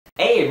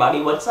Hey everybody,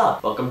 what's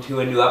up? Welcome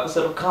to a new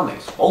episode of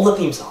Comics. Roll the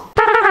theme song.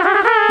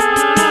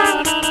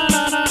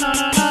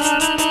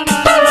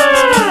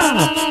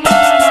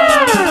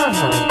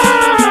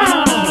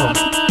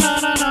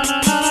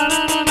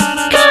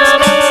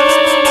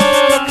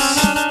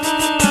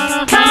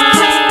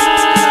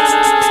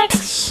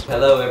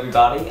 Hello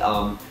everybody,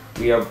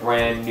 we are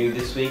brand new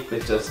this week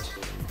with just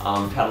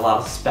had a lot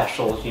of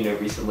specials,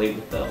 recently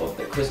with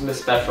the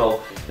Christmas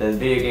special, the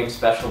video game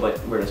special,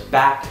 but we're just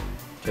back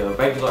to a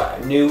regular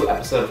new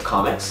episode of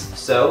Comics.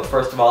 So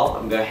first of all,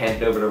 I'm going to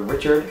hand it over to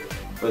Richard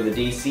for the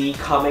DC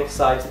Comics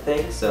sides of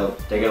things, so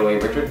take it away,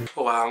 Richard.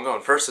 Oh wow, I'm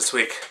going first this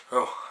week.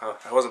 Oh,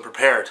 I wasn't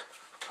prepared.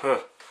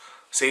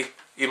 See?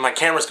 Even my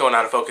camera's going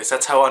out of focus.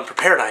 That's how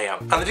unprepared I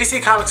am. On the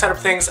DC Comics side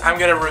of things, I'm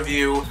going to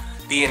review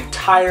the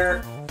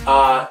entire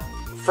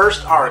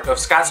first arc of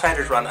Scott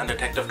Snyder's run on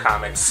Detective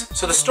Comics.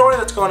 So the story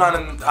that's going on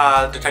in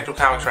Detective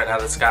Comics right now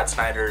that Scott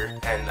Snyder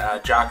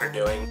and Jock are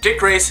doing. Dick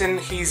Grayson,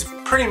 he's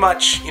pretty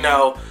much,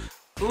 a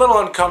little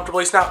uncomfortable.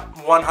 He's not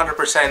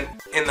 100%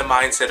 in the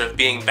mindset of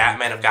being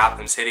Batman of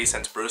Gotham City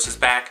since Bruce is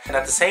back. And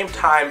at the same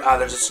time,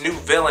 there's this new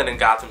villain in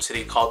Gotham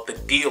City called the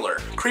Dealer.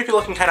 Creepy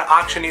looking kind of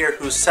auctioneer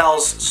who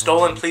sells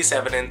stolen police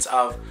evidence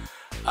of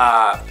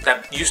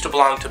that used to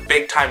belong to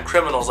big-time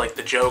criminals like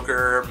the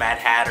Joker, Mad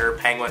Hatter,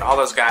 Penguin, all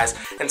those guys,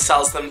 and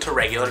sells them to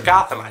regular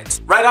Gothamites.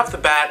 Right off the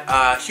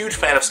bat, huge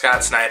fan of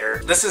Scott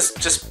Snyder. This has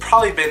just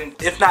probably been,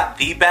 if not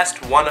the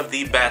best, one of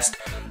the best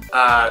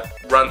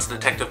runs of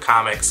Detective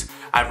Comics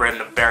I've read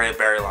in a very,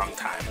 very long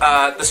time.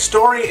 The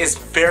story is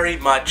very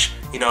much,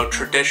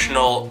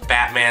 traditional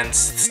Batman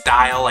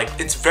style. Like,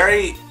 it's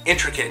very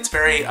intricate.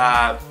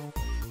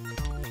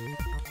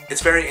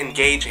 It's very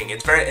engaging.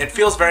 It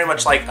feels very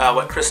much like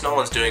what Chris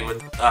Nolan's doing with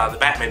the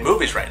Batman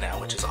movies right now,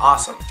 which is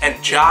awesome.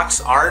 And Jock's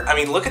art, I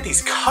mean, look at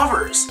these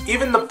covers.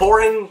 Even the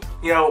boring,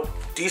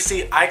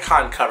 DC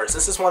icon covers.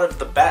 This is one of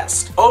the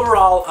best.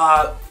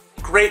 Overall,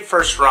 great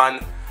first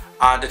run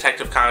on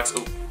Detective Comics.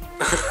 Ooh.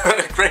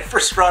 Great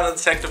first run on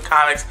Detective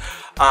Comics.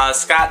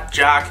 Scott,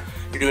 Jock,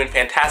 you're doing a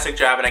fantastic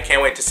job, and I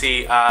can't wait to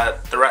see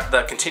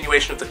the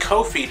continuation of the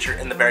co-feature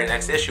in the very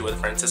next issue with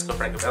Francisco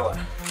Francavilla.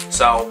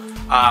 So,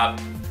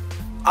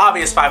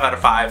 obvious 5 out of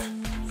 5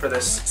 for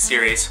this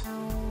series.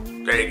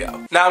 There you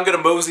go. Now I'm gonna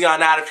mosey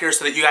on out of here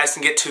so that you guys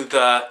can get to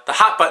the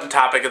hot button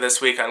topic of this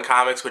week on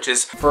comics, which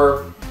is...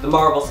 For the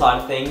Marvel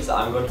side of things,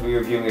 I'm going to be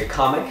reviewing a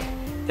comic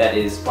that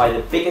is probably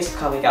the biggest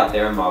comic out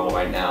there in Marvel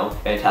right now,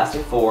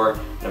 Fantastic Four,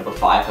 number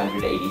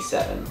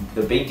 587.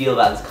 The big deal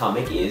about this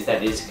comic is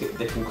that it is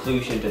the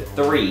conclusion to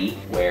 3,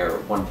 where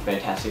one of the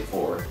Fantastic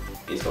Four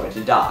is going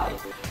to die.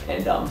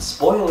 And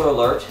spoiler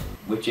alert,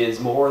 which is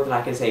more than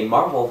I can say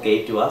Marvel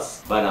gave to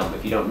us, but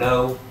if you don't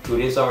know who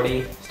it is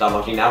already, stop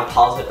watching now,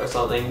 pause it or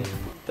something.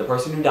 The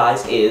person who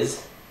dies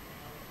is...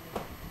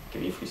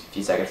 Give you a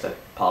few seconds to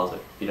pause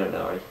it if you don't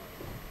know already.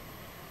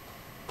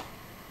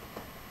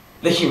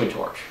 The Human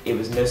Torch. It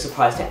was no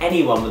surprise to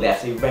anyone when they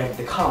actually read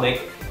the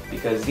comic,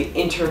 because the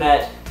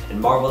internet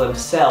and Marvel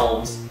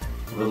themselves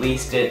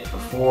released it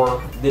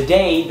before the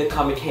day the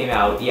comic came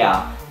out,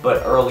 yeah,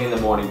 but early in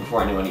the morning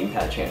before anyone even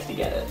had a chance to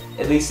get it.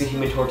 At least the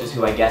Human Torch is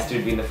who I guessed it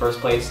would be in the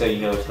first place, so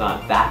it's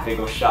not that big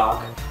of a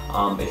shock.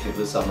 If it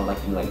was someone like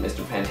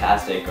Mr.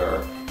 Fantastic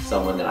or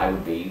someone that I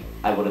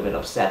would have been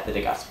upset that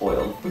it got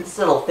spoiled. This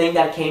little thing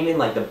that came in,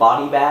 like the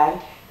body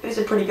bag, it was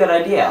a pretty good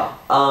idea.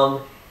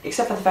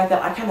 Except for the fact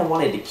that I kind of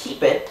wanted to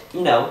keep it,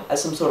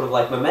 as some sort of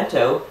like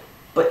memento,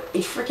 but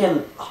it's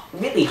freaking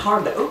really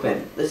hard to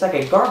open. It's like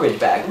a garbage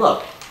bag.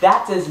 Look,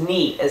 that's as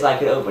neat as I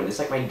could open. It's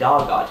like my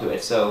dog got to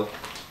it, so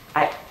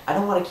I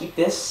don't want to keep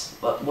this,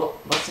 but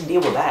what's the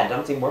deal with that? It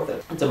doesn't seem worth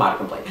it. It's a minor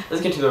complaint.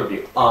 Let's get to the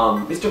review.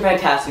 Mr.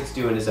 Fantastic's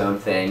doing his own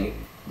thing.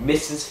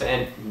 Mrs.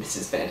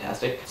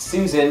 Fantastic.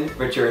 Susan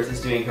Richards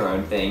is doing her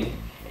own thing.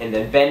 And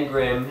then Ben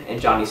Grimm and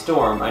Johnny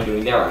Storm are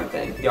doing their own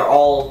thing. They're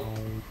all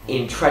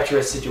in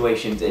treacherous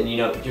situations, and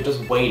you're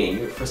just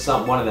waiting for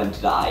one of them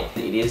to die.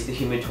 It is the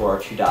Human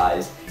Torch who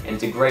dies, and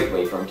it's a great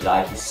way for him to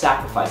die. He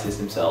sacrifices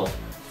himself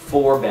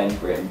for Ben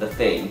Grimm, the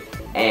Thing,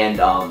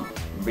 and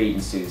Reed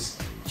and Sue's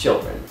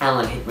children.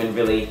 Alan Hickman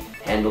really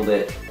handled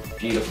it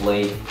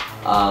beautifully.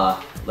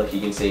 Look, you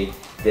can see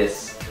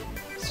this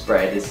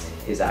spread is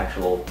his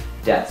actual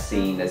death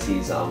scene as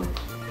he's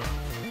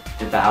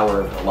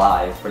devoured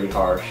alive, pretty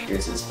harsh.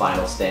 Here's his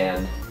final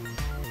stand.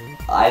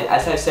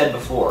 As I've said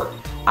before,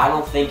 I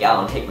don't think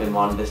Alan Hickman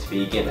wanted this to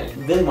be a gimmick.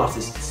 He really wants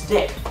this to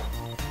stick,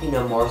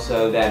 more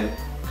so than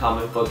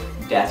comic book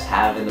deaths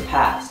have in the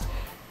past.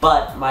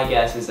 But my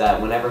guess is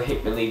that whenever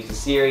Hickman leaves the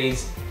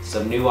series,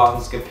 some new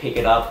authors could pick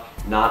it up,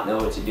 not know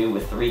what to do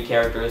with 3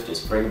 characters,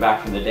 just bring them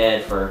back from the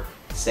dead for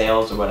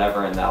sales or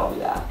whatever, and that'll be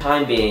that.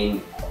 Time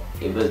being,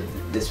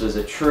 this was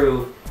a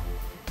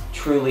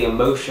truly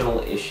emotional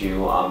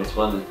issue. It's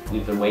one that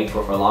we've been waiting for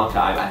a long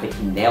time. I think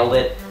he nailed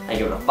it. I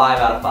give it a 5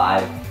 out of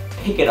 5.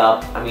 Pick it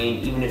up. I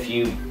mean, even if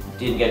you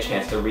didn't get a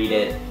chance to read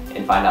it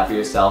and find out for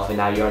yourself, and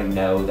now you already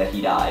know that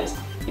he dies,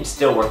 it's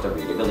still worth the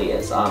read. It really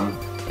is. And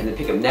then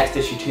pick up next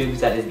issue 2,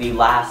 because that is the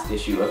last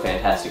issue of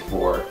Fantastic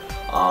Four,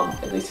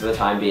 at least for the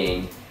time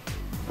being.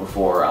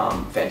 before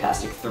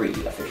Fantastic 3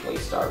 officially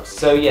starts.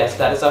 So yes,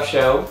 that is our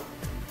show.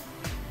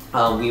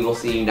 We will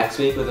see you next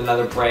week with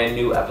another brand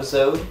new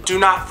episode. Do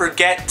not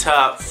forget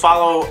to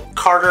follow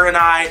Carter and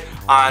I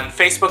on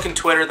Facebook and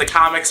Twitter, the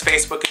comics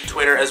Facebook and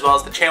Twitter, as well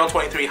as the Channel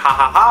 23 Ha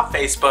Ha Ha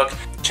Facebook.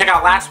 Check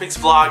out last week's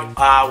vlog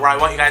where I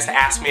want you guys to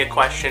ask me a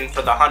question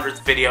for the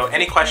 100th video.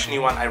 Any question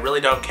you want, I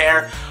really don't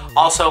care.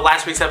 Also,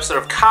 last week's episode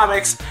of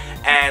comics,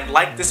 and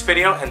like this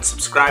video and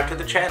subscribe to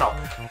the channel.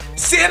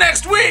 See you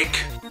next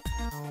week!